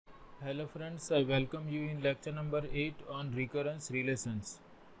Hello friends, I welcome you in lecture number 8 on recurrence relations.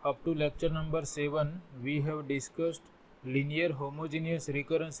 Up to lecture number 7, we have discussed linear homogeneous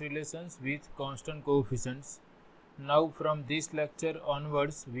recurrence relations with constant coefficients. Now from this lecture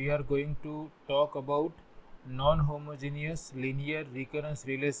onwards, we are going to talk about non-homogeneous linear recurrence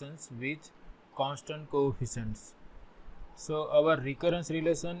relations with constant coefficients. So our recurrence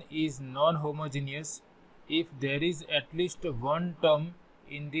relation is non-homogeneous if there is at least one term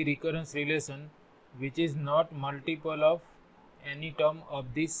in the recurrence relation which is not multiple of any term of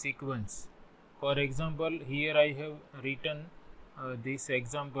this sequence. For example, here I have written this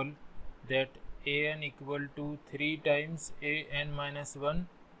example that an equal to 3 times an minus 1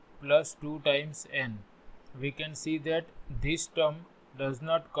 plus 2 times n. We can see that this term does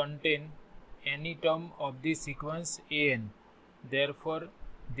not contain any term of the sequence an. Therefore,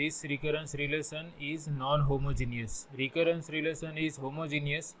 this recurrence relation is non-homogeneous. Recurrence relation is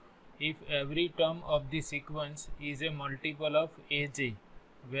homogeneous if every term of the sequence is a multiple of aj,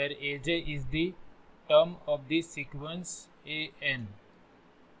 where aj is the term of the sequence an.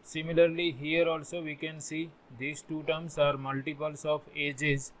 Similarly, here also we can see these two terms are multiples of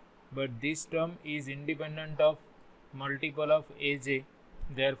aj's, but this term is independent of multiple of aj.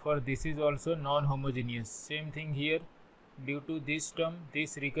 Therefore, this is also non-homogeneous. Same thing here. Due to this term,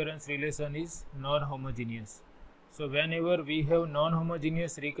 this recurrence relation is non-homogeneous. So whenever we have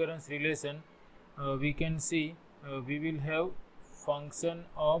non-homogeneous recurrence relation, we can see we will have function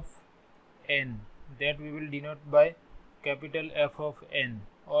of n that we will denote by capital F of n,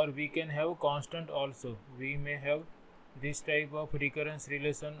 or we can have constant also. We may have this type of recurrence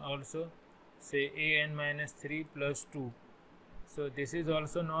relation also, say an minus 3 plus 2. So this is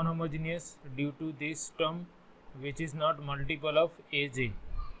also non-homogeneous due to this term which is not multiple of aj.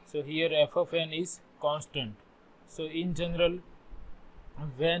 So here f of n is constant. So in general,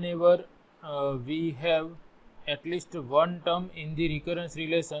 whenever we have at least one term in the recurrence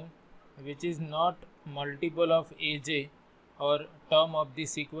relation which is not multiple of aj or term of the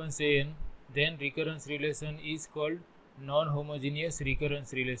sequence an, then recurrence relation is called non-homogeneous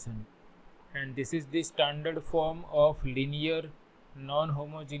recurrence relation. And this is the standard form of linear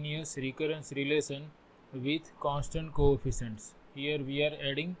non-homogeneous recurrence relation with constant coefficients. Here we are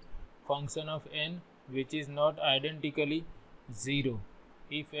adding function of n which is not identically 0.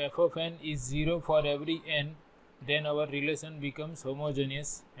 If f of n is 0 for every n, then our relation becomes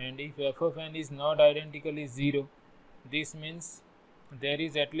homogeneous, and if f of n is not identically 0, this means there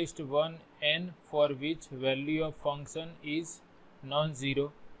is at least one n for which value of function is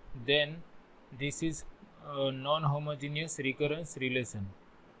non-zero, then this is a non-homogeneous recurrence relation.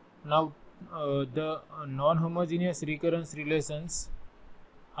 Now the non-homogeneous recurrence relations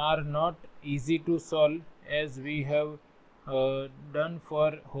are not easy to solve as we have done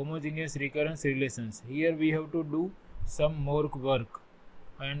for homogeneous recurrence relations. Here we have to do some more work,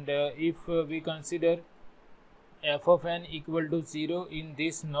 and if we consider f of n equal to 0 in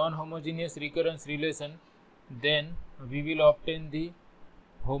this non-homogeneous recurrence relation, then we will obtain the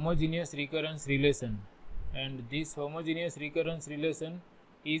homogeneous recurrence relation, and this homogeneous recurrence relation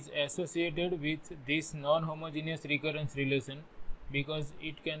is associated with this non-homogeneous recurrence relation because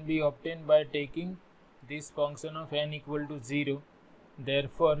it can be obtained by taking this function of n equal to 0.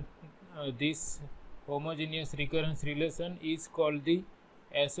 Therefore, this homogeneous recurrence relation is called the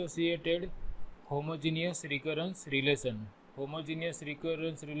associated homogeneous recurrence relation. Homogeneous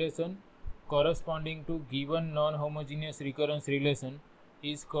recurrence relation corresponding to given non-homogeneous recurrence relation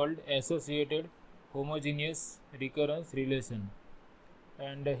is called associated homogeneous recurrence relation.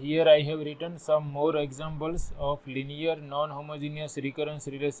 And here I have written some more examples of linear non-homogeneous recurrence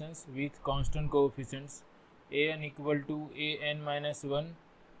relations with constant coefficients. An equal to an minus 1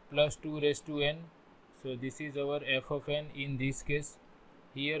 plus 2 raised to n. So this is our f of n in this case.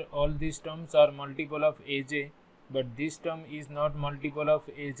 Here all these terms are multiple of aj, but this term is not multiple of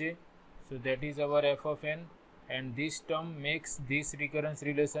aj. So that is our f of n, and this term makes this recurrence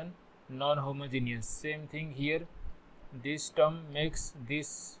relation non-homogeneous. Same thing here. This term makes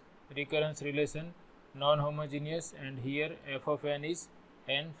this recurrence relation non-homogeneous, and here f of n is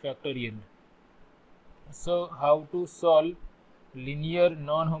n factorial. So how to solve linear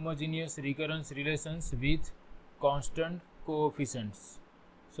non-homogeneous recurrence relations with constant coefficients?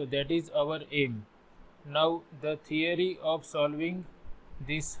 So that is our aim. Now the theory of solving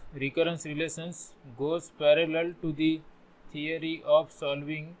these recurrence relations goes parallel to the theory of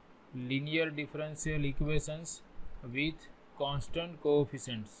solving linear differential equations with constant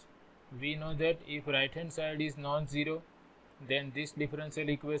coefficients. We know that if right hand side is non-zero, then this differential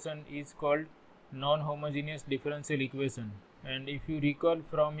equation is called non-homogeneous differential equation. And if you recall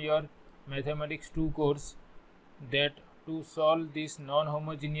from your mathematics 2 course, that to solve this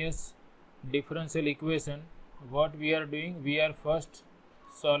non-homogeneous differential equation, what we are doing, we are first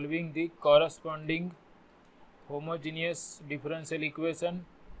solving the corresponding homogeneous differential equation,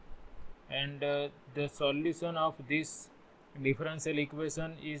 and the solution of this differential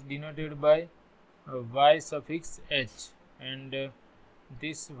equation is denoted by y suffix h, and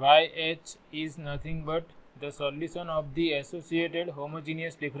this yh is nothing but the solution of the associated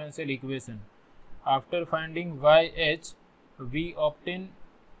homogeneous differential equation. After finding yh, we obtain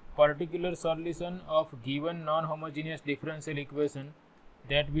particular solution of given non-homogeneous differential equation,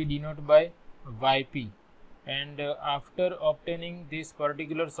 that we denote by yp, and after obtaining this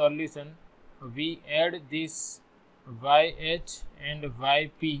particular solution, we add this yh and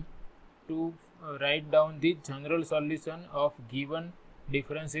yp to write down the general solution of given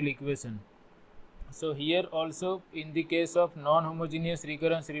differential equation. So here also, in the case of non-homogeneous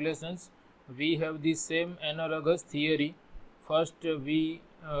recurrence relations, we have the same analogous theory. First we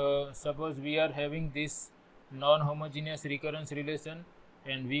suppose we are having this non-homogeneous recurrence relation,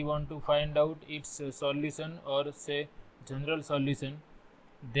 and we want to find out its solution, or say general solution.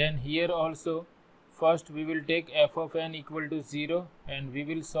 Then here also, first we will take f of n equal to 0, and we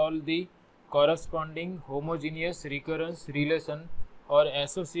will solve the corresponding homogeneous recurrence relation or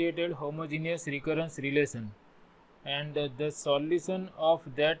associated homogeneous recurrence relation, and the solution of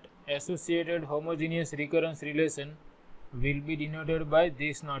that associated homogeneous recurrence relation will be denoted by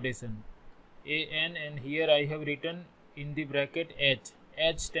this notation an, and here I have written in the bracket h.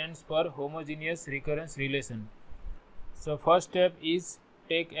 H stands for homogeneous recurrence relation. So first step is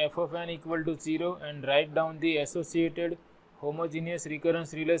take f of n equal to 0 and write down the associated homogeneous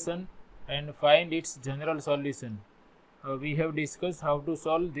recurrence relation and find its general solution. We have discussed how to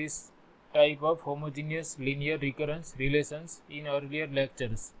solve this type of homogeneous linear recurrence relations in earlier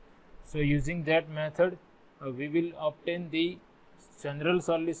lectures. So using that method, we will obtain the general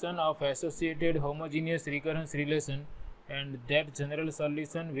solution of associated homogeneous recurrence relation, and that general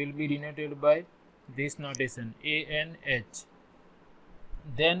solution will be denoted by this notation ANH.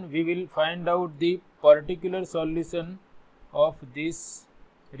 Then we will find out the particular solution of this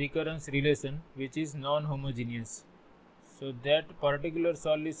recurrence relation, which is non-homogeneous. So that particular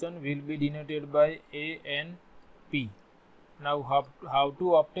solution will be denoted by ANP. Now how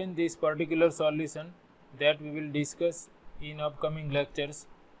to obtain this particular solution, that we will discuss in upcoming lectures.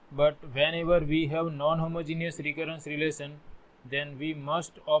 But whenever we have non-homogeneous recurrence relation, then we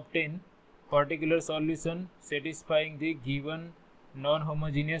must obtain particular solution satisfying the given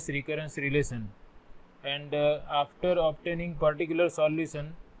non-homogeneous recurrence relation, and after obtaining particular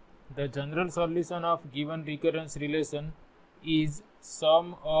solution, the general solution of given recurrence relation is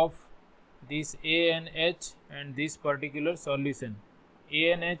sum of this A and H and this particular solution.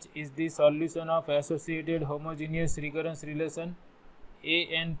 A and H is the solution of associated homogeneous recurrence relation. A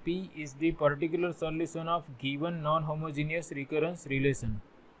and P is the particular solution of given non-homogeneous recurrence relation.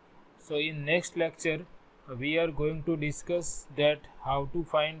 So in next lecture, we are going to discuss that how to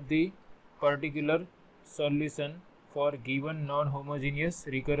find the particular solution for given non-homogeneous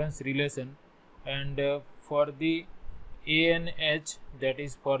recurrence relation, and for the A and H, that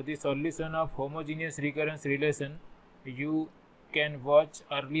is for the solution of homogeneous recurrence relation, you can watch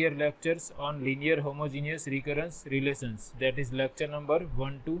earlier lectures on linear homogeneous recurrence relations, that is lecture number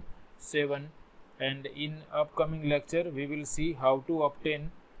 1 to 7, and in upcoming lecture we will see how to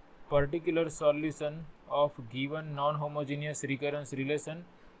obtain particular solution of given non-homogeneous recurrence relation,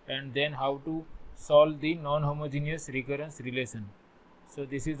 and then how to solve the non-homogeneous recurrence relation. So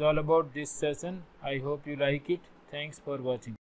this is all about this session. I hope you like it. Thanks for watching.